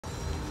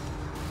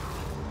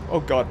Oh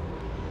god.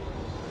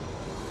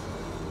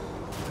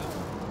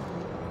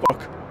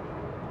 Fuck.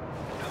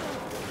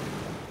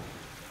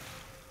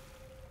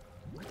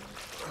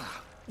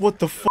 What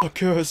the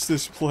fuck is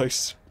this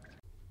place?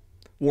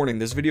 Warning,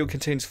 this video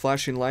contains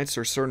flashing lights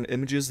or certain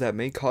images that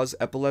may cause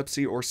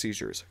epilepsy or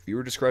seizures.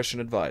 Viewer discretion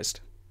advised.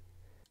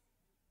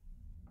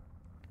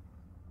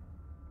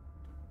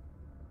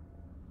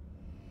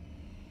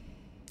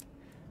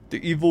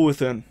 The Evil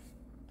Within.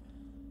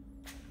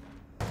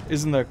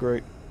 Isn't that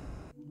great?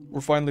 We're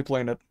finally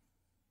playing it.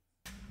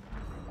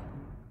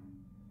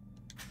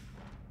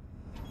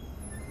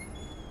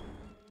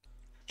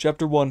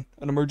 Chapter 1,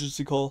 an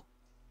emergency call.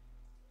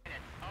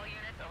 All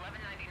units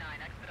 1199,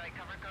 expedite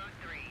cover code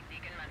 3,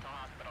 Deacon Mental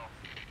Hospital.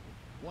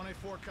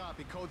 184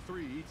 copy, code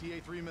 3, ETA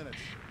 3 minutes.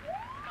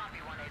 Copy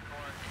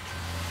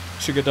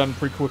 184. Should get done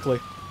pretty quickly.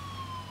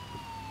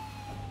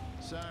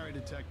 Sorry,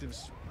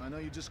 detectives. I know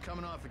you're just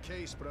coming off a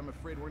case, but I'm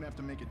afraid we're gonna have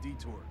to make a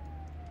detour.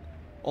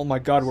 Oh my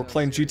god, we're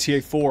playing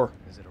GTA 4.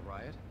 Is it a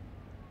riot?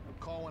 A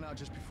call went out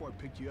just before I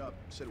picked you up.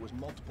 Said it was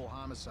multiple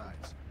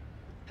homicides.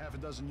 Half a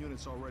dozen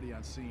units already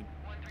on scene.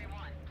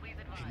 131, please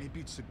advise. Hey,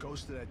 maybe it's the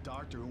ghost of that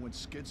doctor who went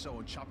schizo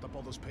and chopped up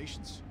all those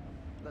patients.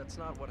 That's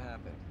not what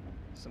happened.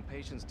 Some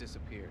patients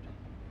disappeared.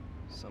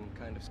 Some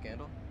kind of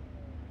scandal?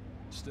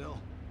 Still,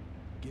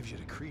 gives you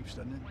the creeps,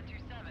 doesn't it?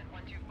 127,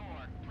 124,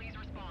 please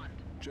respond.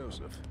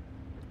 Joseph,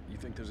 you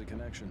think there's a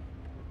connection?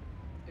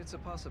 It's a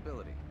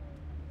possibility.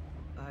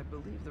 I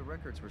believe the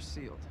records were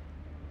sealed.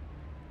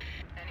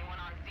 Anyone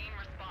on scene,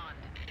 respond.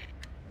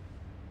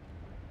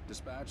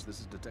 Dispatch, this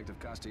is Detective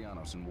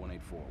Castellanos in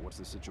 184. What's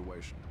the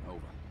situation?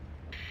 Over.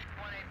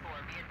 184,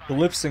 be advised. The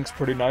lip sync's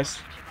pretty nice.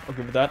 I'll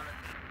give it that.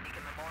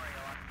 Deacon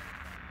Memorial.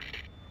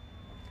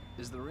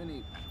 Is there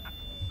any...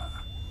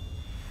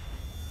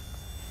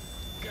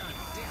 God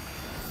damn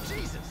it!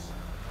 Jesus!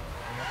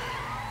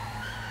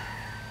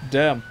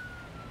 Damn.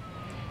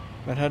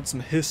 That had some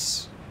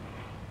hiss.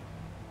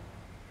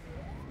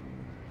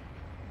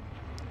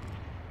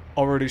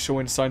 Already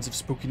showing signs of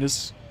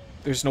spookiness.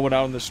 There's no one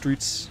out in the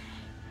streets.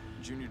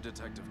 Junior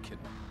Detective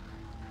Kidman.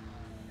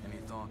 Any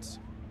thoughts?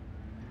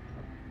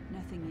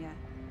 Nothing yet.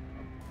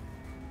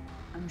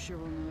 I'm sure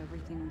we'll know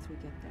everything once we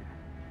get there.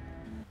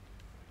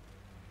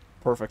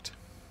 Perfect.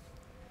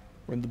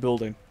 We're in the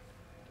building.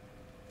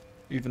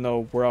 Even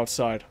though we're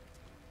outside.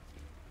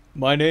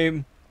 My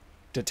name,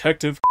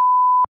 Detective.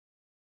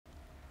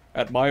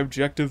 And my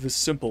objective is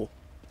simple.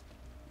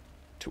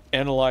 To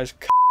analyze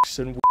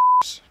and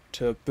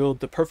to build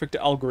the perfect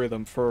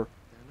algorithm for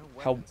There are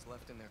no how... weapons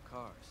left in their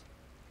cars.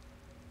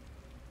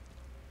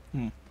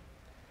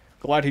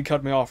 Glad he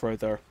cut me off right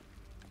there.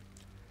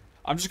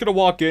 I'm just gonna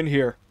walk in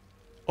here.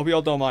 Hope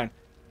y'all don't mind.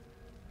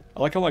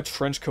 I like how my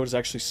trench coat is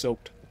actually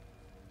soaked.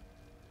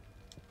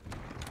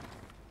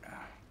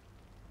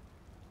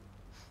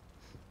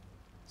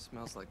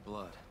 Smells like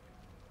blood.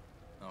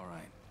 All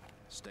right.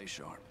 Stay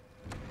sharp.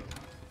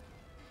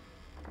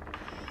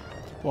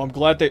 Well, I'm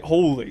glad they...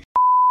 Holy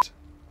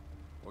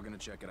We're gonna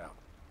check it out.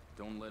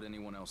 Don't let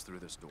anyone else through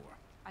this door.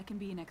 I can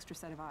be an extra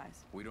set of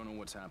eyes. We don't know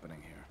what's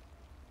happening here.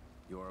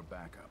 You're a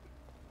backup.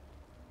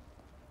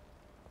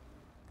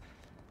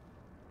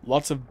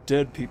 Lots of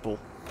dead people.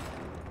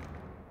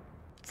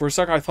 For a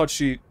second, I thought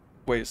she...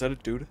 Wait, is that a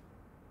dude?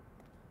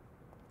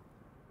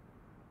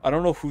 I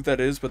don't know who that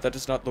is, but that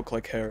does not look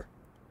like hair.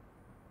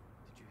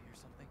 Did you hear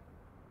something?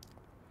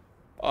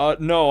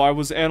 No, I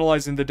was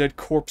analyzing the dead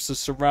corpses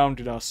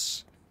surrounding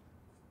us.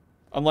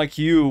 Unlike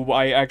you,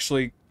 I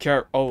actually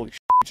care... Holy shit,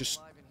 he just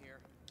Alive in here.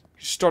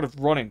 started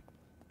running.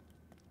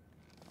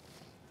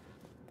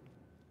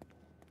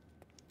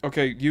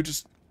 Okay, you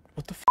just...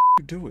 What the f***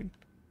 are you doing?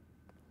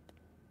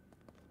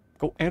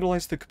 Go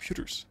analyze the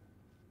computers.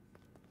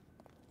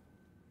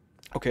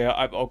 Okay,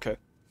 okay.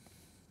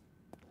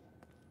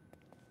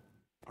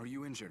 Are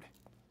you injured?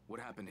 What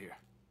happened here?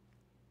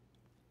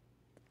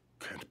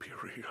 Can't be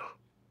real.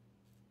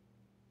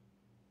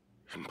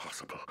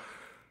 Impossible.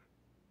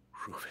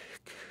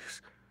 Ruvik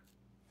is...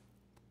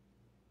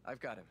 I've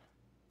got him.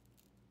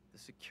 The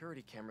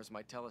security cameras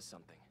might tell us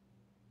something.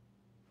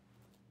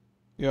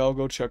 Yeah, I'll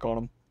go check on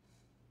him.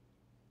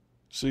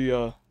 See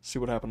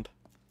what happened.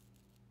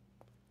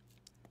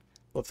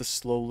 Love this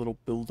slow little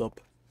build-up.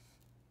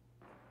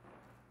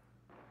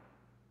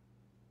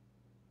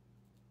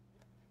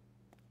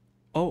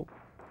 Oh,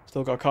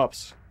 still got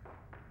cops.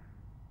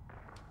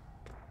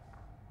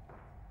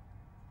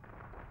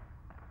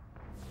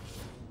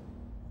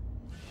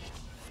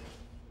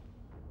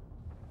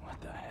 What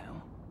the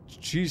hell?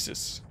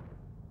 Jesus.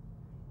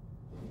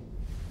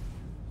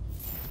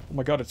 Oh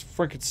my god, it's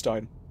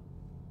Frankenstein.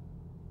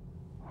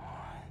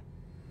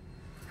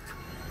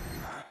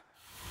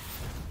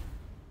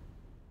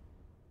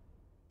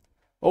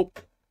 Oh,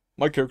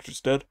 my character's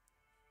dead.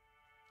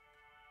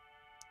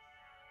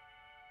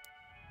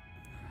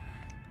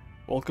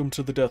 Welcome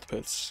to the death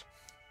pits.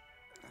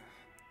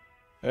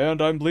 And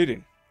I'm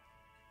bleeding.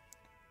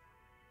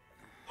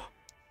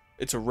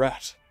 It's a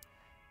rat.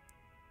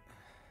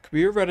 Come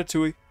here,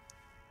 Ratatouille.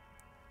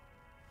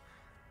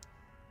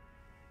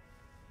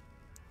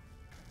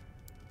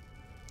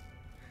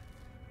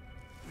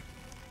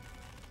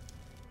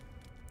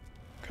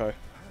 Okay.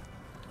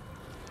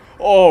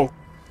 Oh!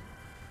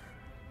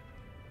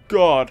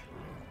 God.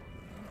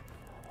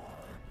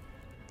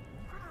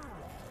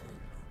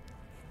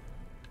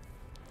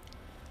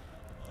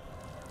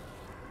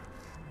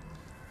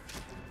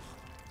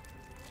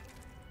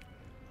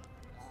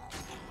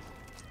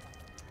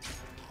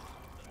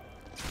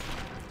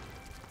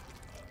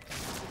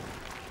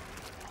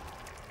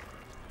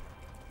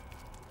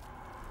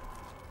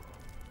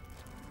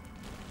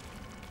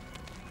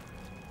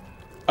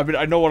 I mean,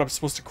 I know what I'm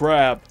supposed to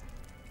grab.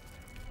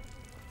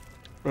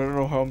 But I don't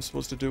know how I'm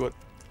supposed to do it.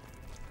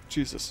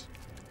 Jesus.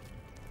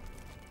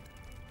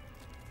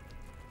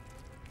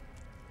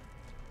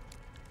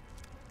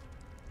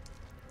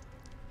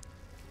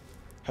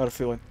 Had a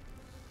feeling.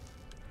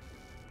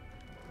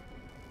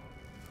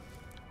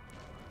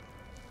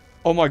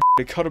 Oh my god,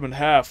 they cut him in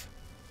half.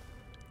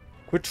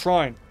 Quit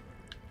trying.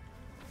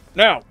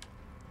 Now!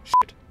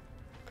 Shit.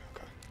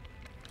 Okay.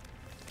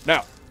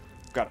 Now!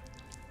 Got it.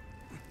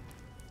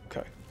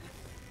 Okay.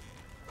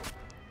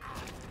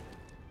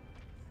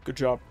 Good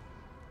job.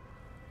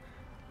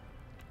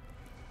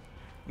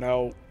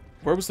 Now,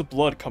 where was the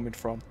blood coming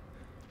from?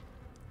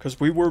 Because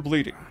we were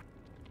bleeding.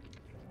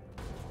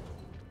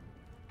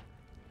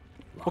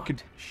 Fucking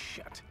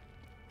shit.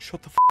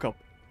 Shut the fuck up.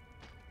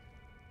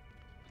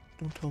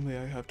 Don't tell me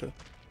I have to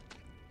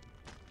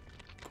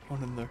go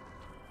on in there.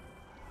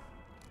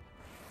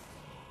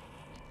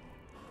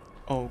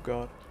 Oh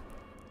god.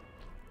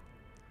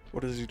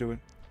 What is he doing?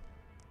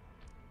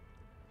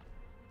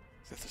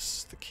 This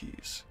is the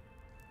keys.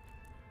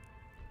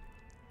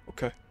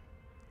 Okay.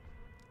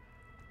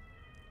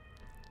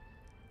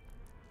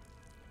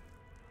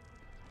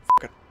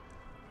 Fuck it.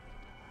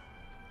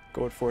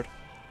 Going for it.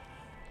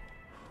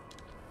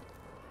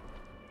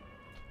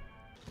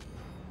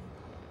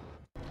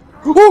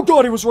 Oh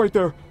god, he was right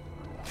there!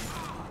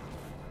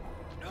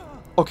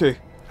 Okay.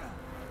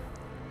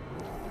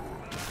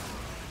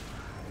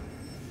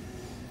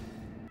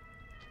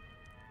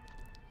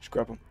 Just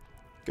grab him.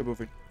 Get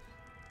moving.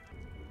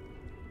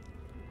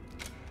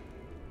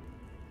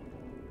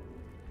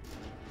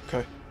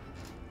 Okay.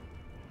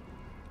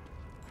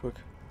 Quick.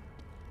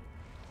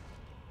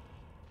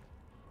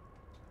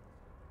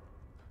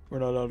 We're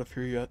not out of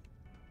here yet.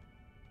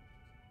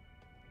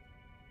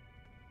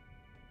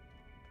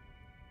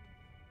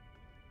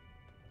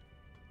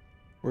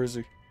 Where is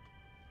he?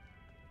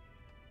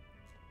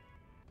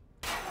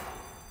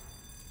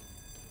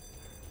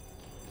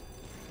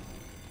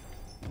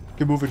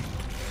 Get moving.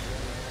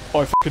 Oh,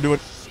 I fucking do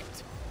it.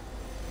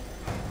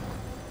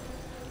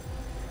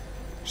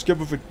 Just get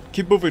moving.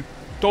 Keep moving.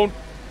 Don't.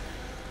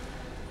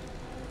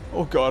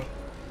 Oh god.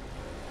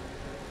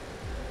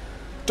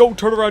 Don't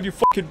turn around, you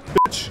fucking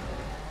bitch.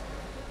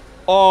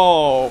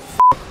 Oh,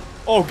 fuck.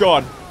 Oh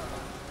god.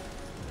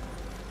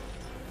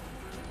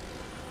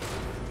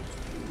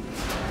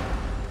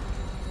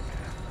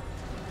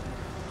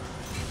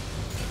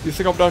 You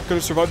think I'm not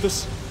gonna survive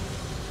this?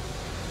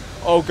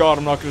 Oh god,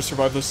 I'm not gonna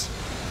survive this.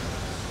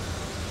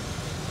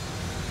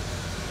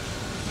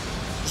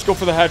 Just go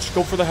for the hatch,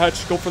 go for the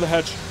hatch, go for the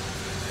hatch.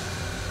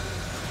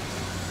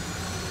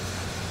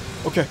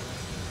 Okay.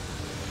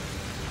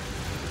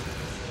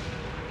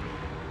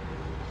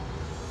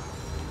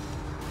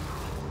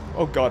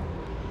 Oh god.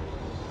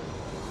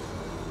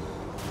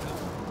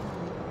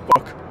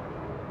 Fuck.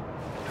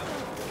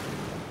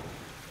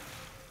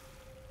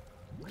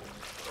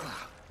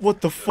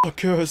 What the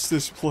fuck is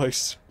this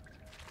place?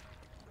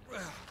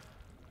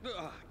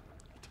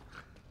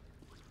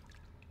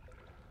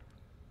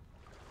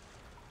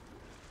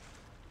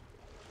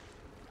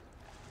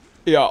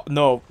 Yeah,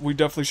 no, we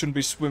definitely shouldn't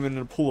be swimming in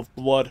a pool of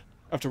blood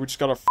after we just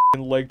got our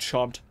f***ing leg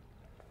chomped.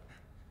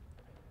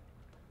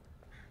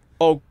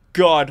 Oh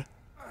god.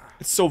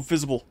 It's so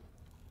visible.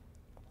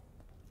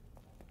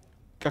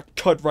 Got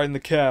cut right in the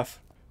calf.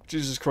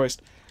 Jesus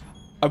Christ.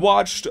 I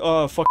watched,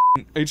 fucking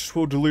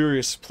H2O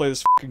Delirious play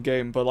this fucking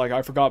game, but, like,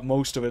 I forgot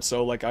most of it,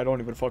 so, like, I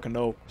don't even fucking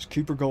know. Just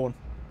keep her going.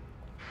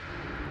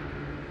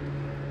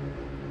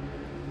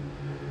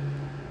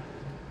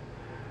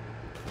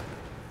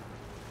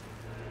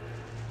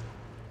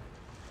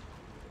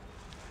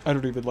 I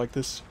don't even like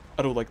this.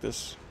 I don't like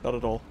this. Not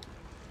at all.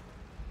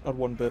 Not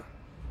one bit.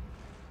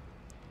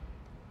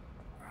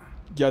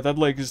 Yeah, that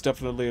leg is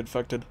definitely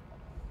infected.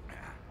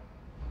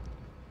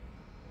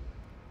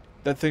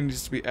 That thing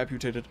needs to be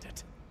amputated.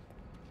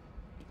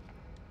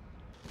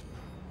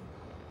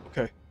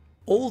 Okay.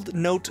 Old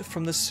note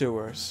from the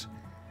sewers.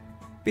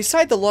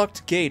 Beside the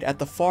locked gate at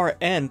the far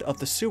end of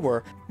the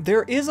sewer,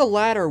 there is a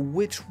ladder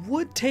which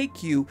would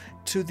take you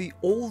to the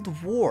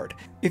old ward.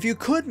 If you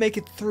could make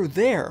it through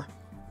there,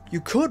 you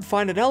could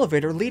find an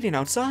elevator leading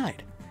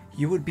outside.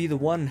 You would be the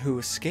one who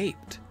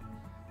escaped.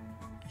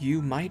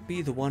 You might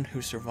be the one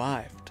who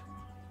survived.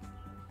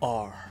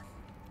 R.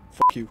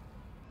 Fuck you.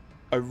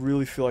 I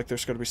really feel like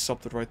there's gonna be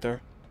something right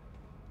there.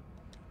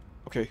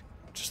 Okay,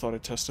 just thought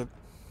I'd test it.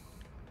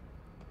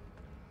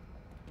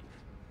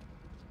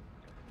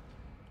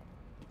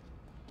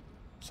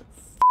 There's like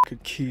fucking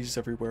keys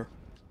everywhere.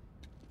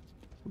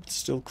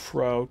 Still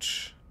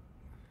crouch.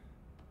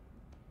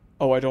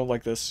 Oh, I don't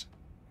like this.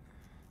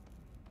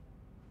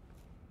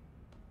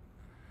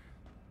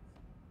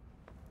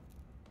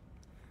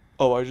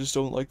 Oh, I just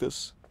don't like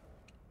this.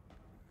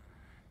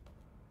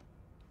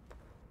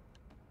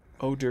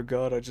 Oh dear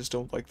God, I just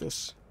don't like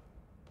this.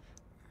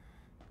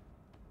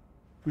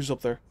 Who's up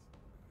there?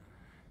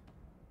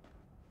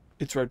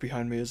 It's right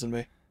behind me, isn't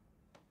me?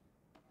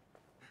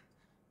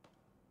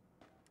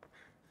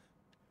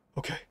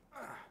 Okay.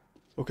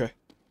 Okay.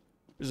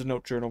 There's a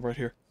note journal right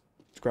here.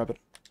 Let's grab it.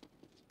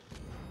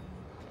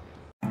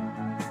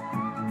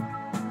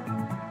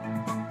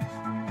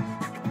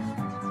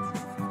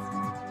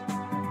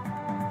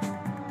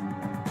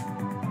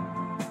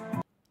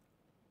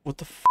 What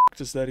the f***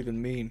 does that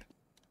even mean?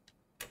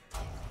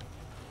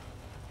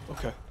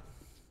 Okay.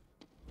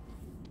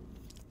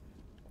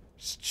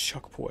 It's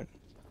chuck point.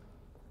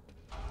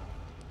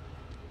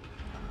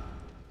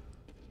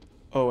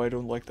 Oh, I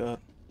don't like that.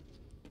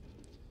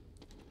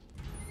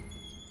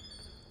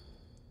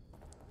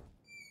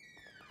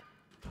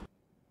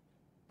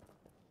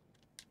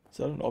 Is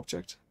that an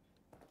object?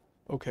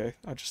 Okay,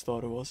 I just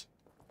thought it was.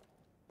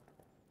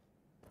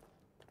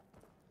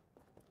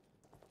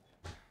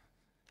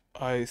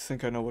 I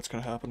think I know what's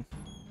gonna happen.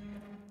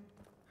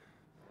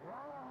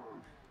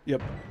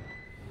 Yep.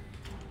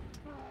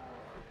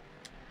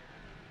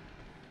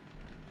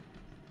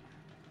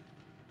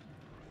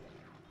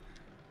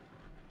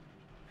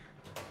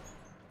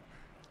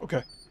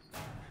 Okay.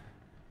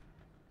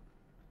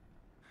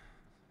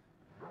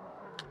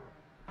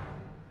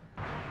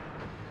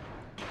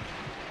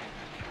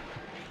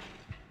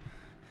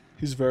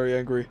 He's very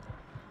angry.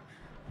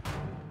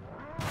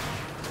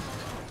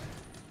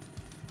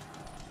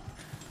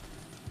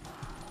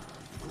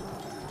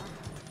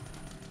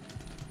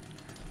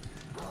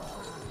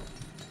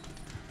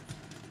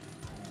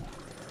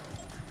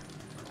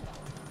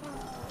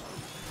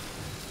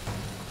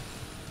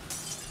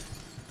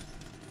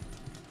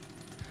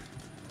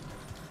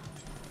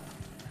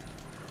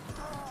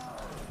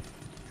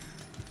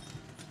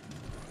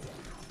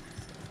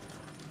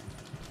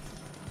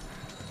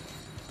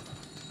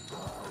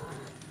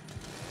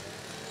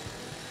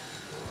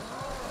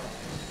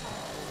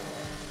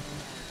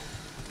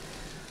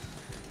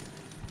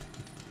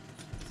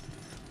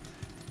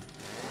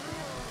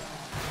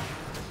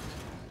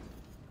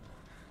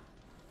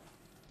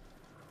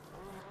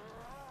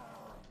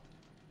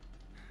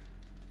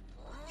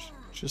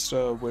 Just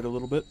wait a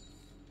little bit.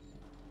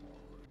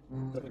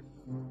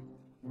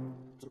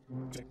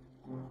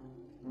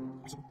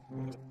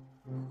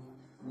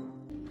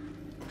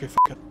 Okay, f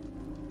it.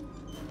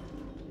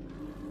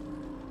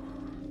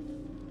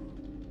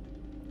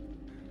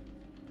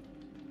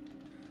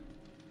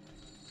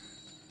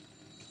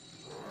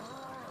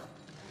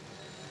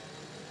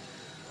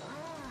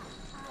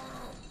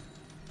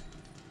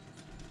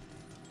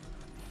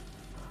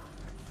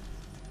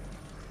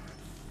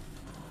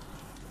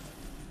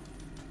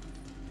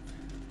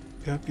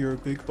 Yep, you're a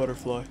big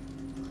butterfly.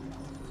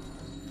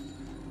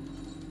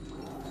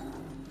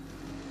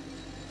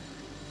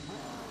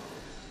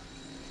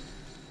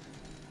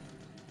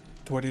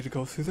 Do I need to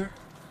go through there?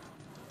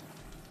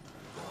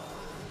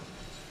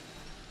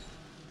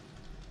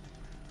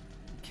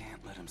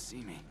 Can't let him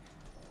see me.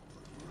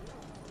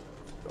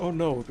 Oh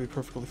no, it'd be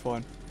perfectly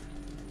fine.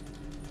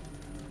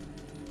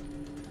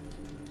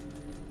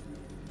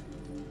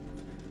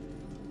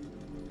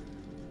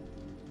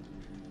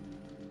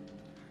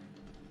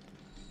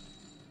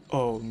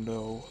 Oh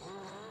no.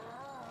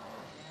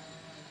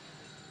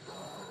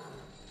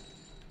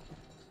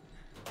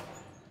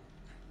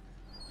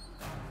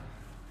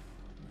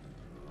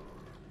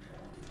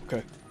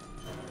 Okay.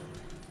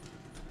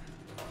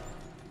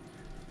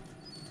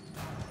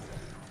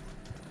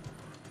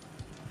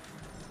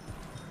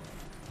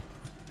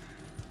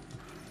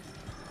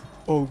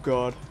 Oh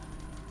God.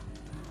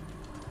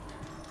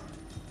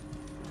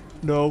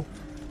 No.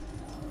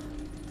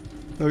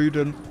 No, you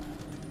didn't.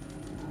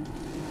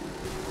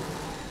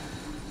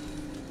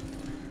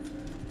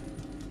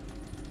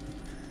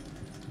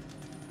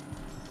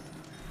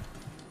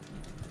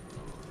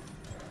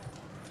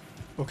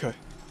 Okay.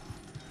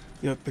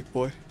 Yeah, big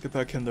boy, get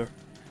back in there.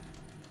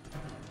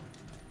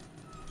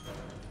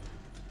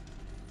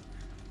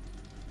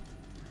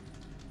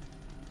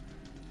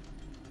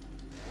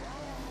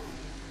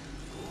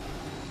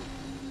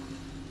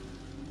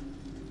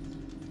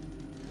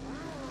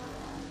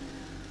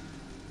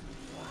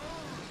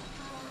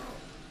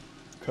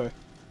 Okay.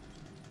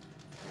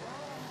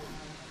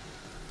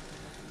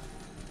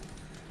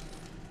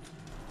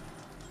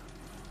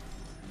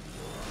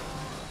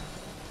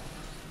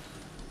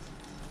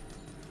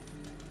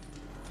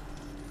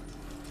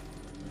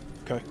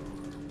 Okay.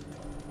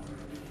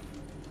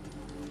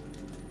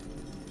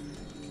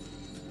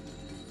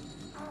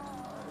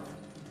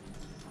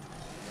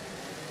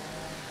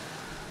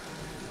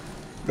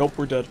 Nope,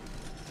 we're dead.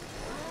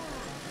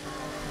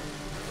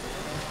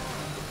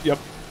 Yep.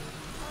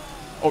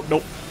 Oh,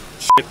 nope.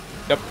 Shit.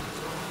 Yep.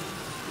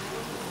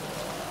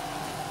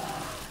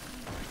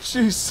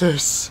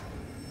 Jesus.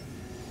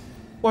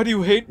 Why do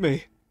you hate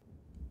me?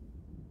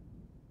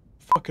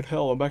 fucking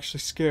hell, I'm actually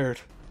scared.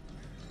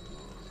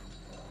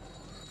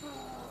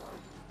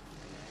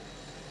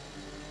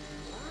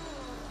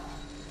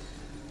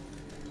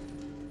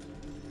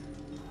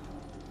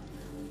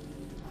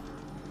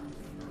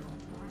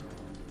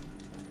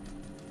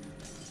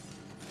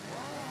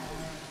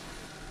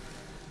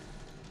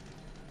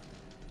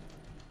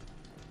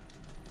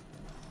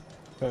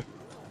 Okay.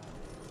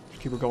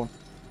 Just keep her going.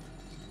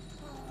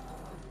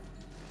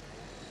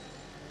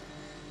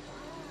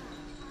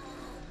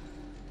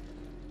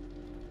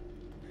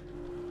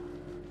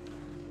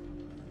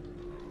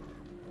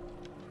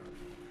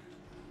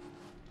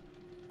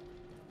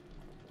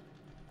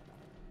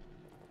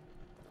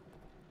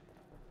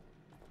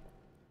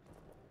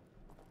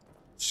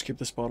 Just keep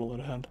this bottle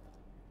in hand.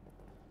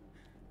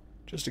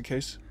 Just in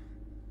case.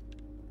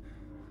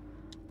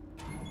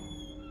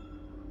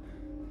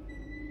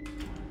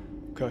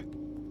 Okay.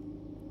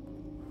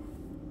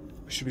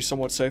 We should be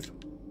somewhat safe.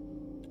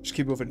 Just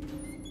keep moving.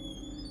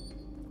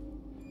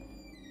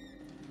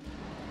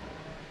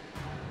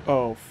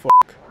 Oh,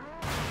 fuck.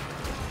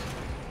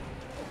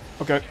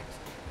 Okay.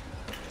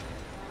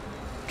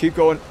 Keep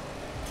going.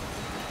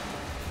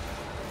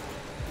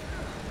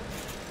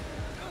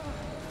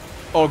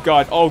 Oh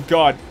god, oh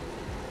god.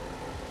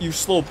 You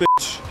slow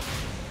bitch.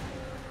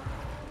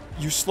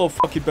 You slow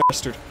fucking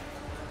bastard.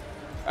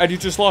 And you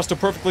just lost a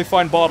perfectly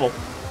fine bottle.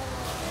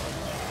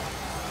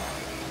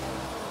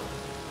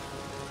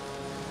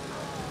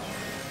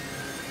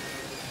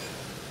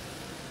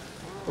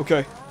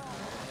 Okay.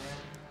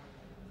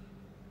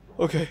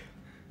 Okay.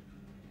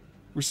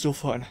 We're still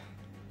fine.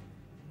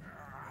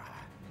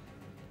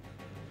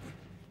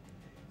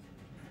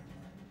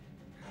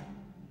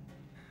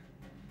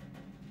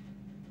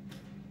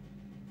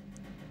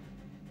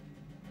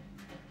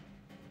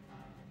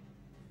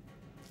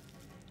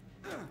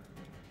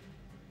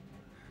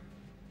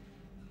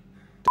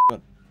 Damn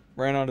it.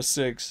 Ran out of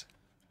cigs.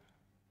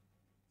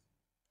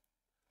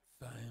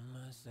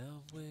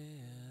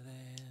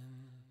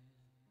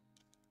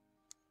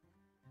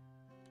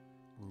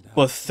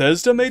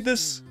 Bethesda made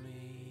this?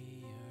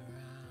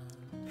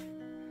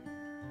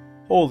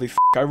 Holy f***,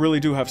 I really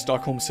do have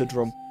Stockholm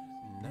Syndrome.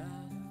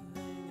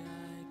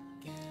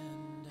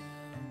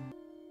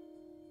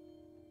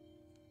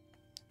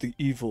 The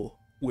evil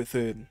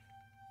within.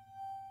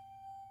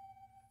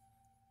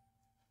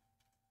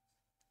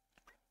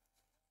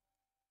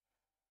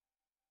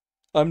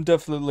 I'm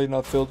definitely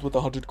not filled with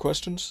 100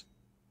 questions.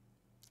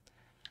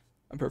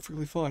 I'm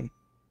perfectly fine.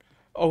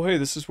 Oh hey,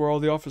 this is where all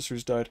the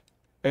officers died.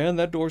 And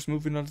that door's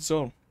moving on its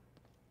own.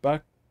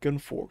 Back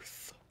and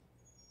forth.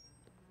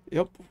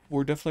 Yep,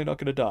 we're definitely not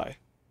gonna die.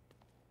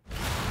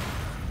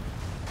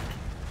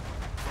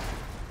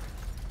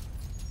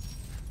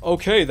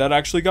 Okay, that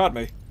actually got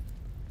me.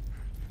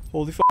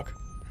 Holy fuck.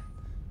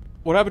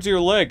 What happened to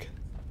your leg?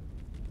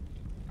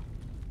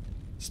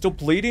 Still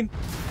bleeding?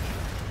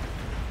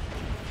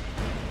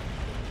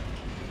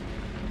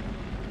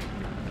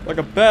 Like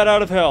a bat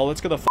out of hell.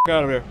 Let's get the fuck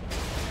out of here.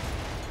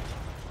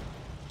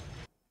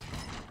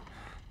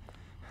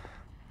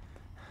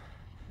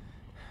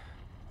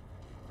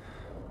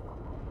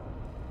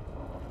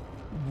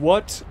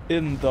 What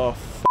in the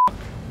fuck?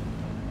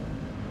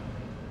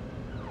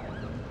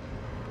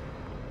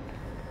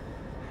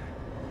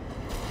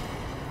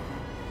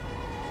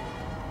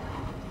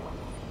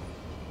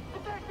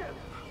 Detective!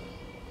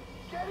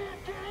 Get in,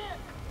 get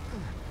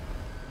in!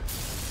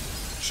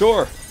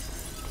 Sure.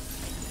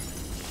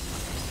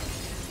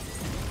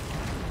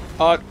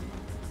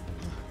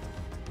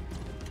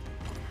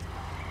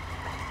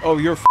 Oh,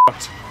 you're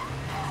fucked.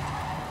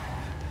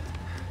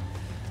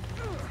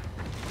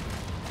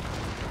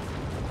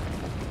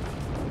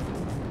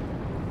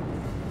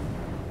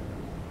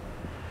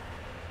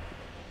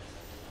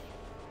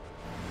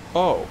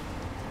 Oh.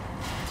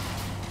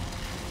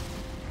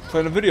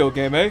 Playing a video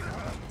game, eh? Hey,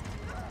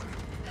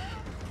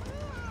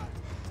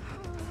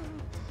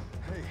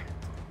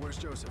 where's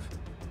Joseph?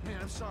 Man,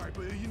 I'm sorry,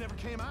 but you never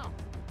came out.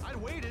 I'd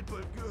waited,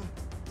 but...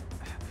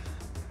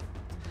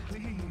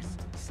 Please,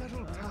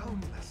 settle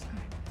down, Leslie.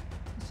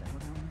 Settle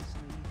down,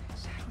 Leslie.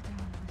 Settle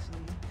down,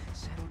 Leslie.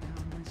 Settle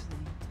down,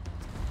 Leslie.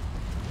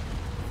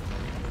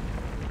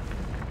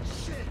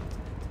 Shit!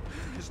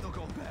 There's no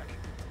going back.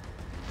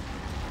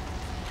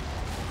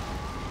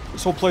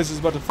 This whole place is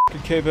about to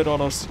fucking cave in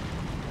on us.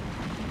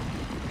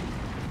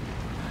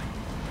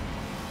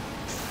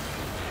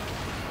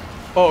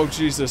 Oh,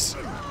 Jesus.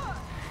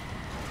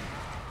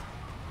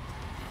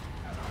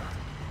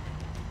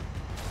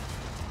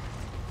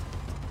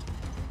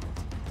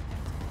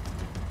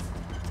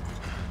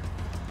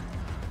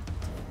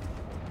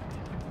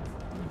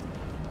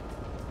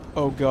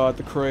 Oh god,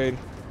 the crane.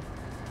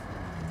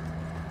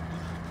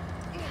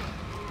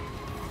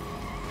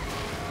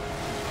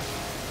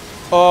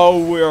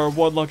 Oh, we are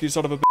one lucky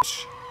son of a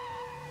bitch.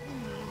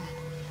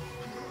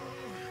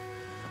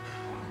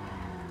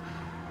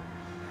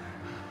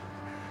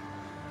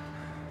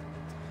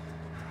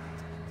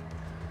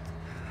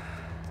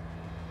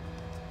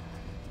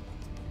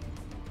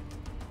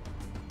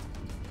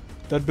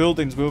 That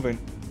building's moving.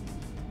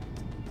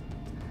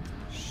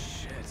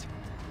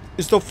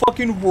 Is the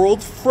fucking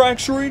world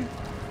fracturing?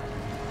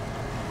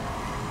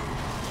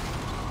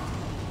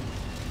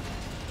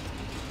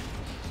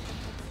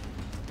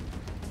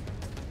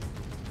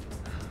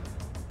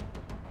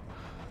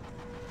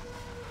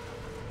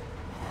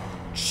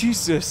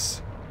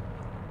 Jesus.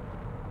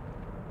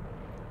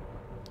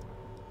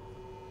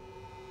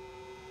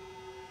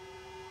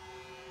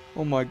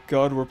 Oh my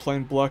god, we're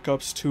playing Black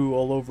Ops 2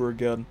 all over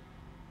again.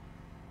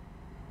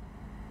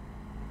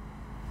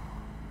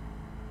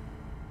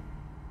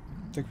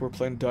 I think we're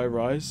playing Die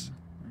Rise.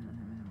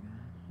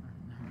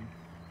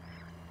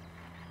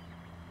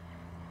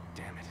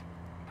 Damn it.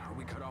 Are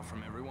we cut off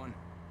from everyone?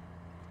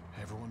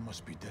 Everyone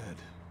must be dead.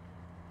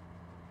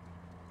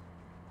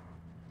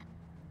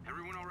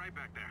 Everyone all right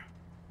back there?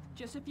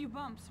 Just a few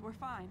bumps, we're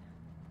fine.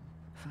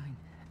 Fine.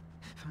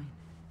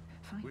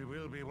 We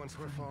will be once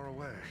we're far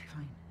away.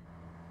 Fine.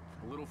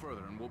 A little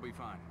further and we'll be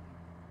fine.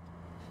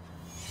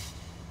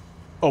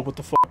 Oh, what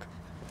the fuck?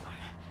 Fine.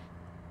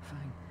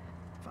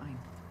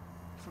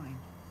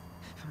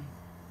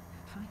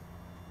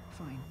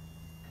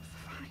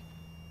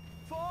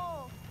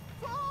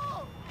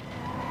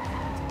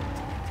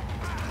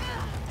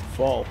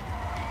 Fall.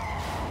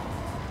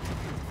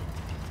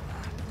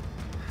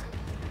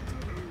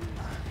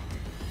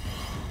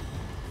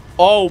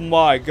 Oh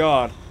my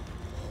god.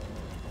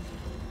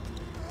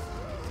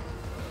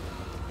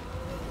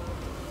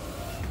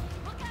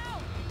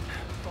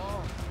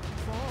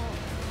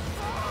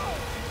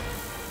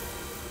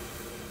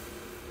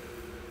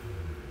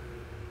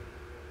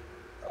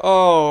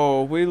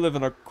 Oh, we live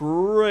in a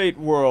great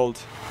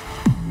world.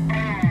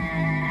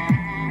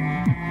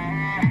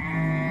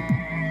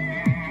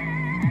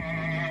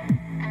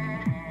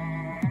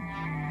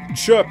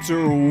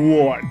 Chapter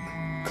 1.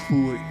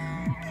 Cleared.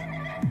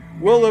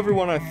 Well,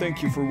 everyone, I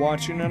thank you for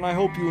watching, and I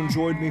hope you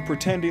enjoyed me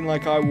pretending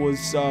like I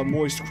was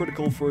moist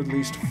critical for at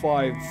least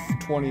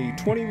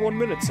 21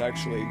 minutes,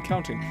 actually, and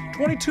counting.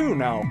 22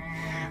 now.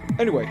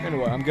 Anyway,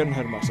 I'm getting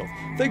ahead of myself.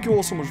 Thank you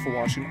all so much for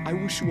watching. I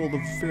wish you all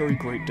a very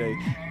great day.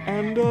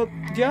 And,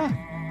 yeah.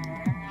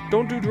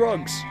 Don't do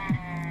drugs.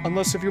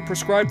 Unless if you're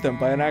prescribed them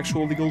by an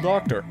actual legal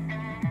doctor.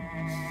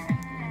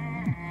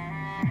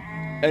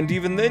 And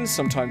even then,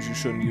 sometimes you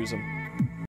shouldn't use them.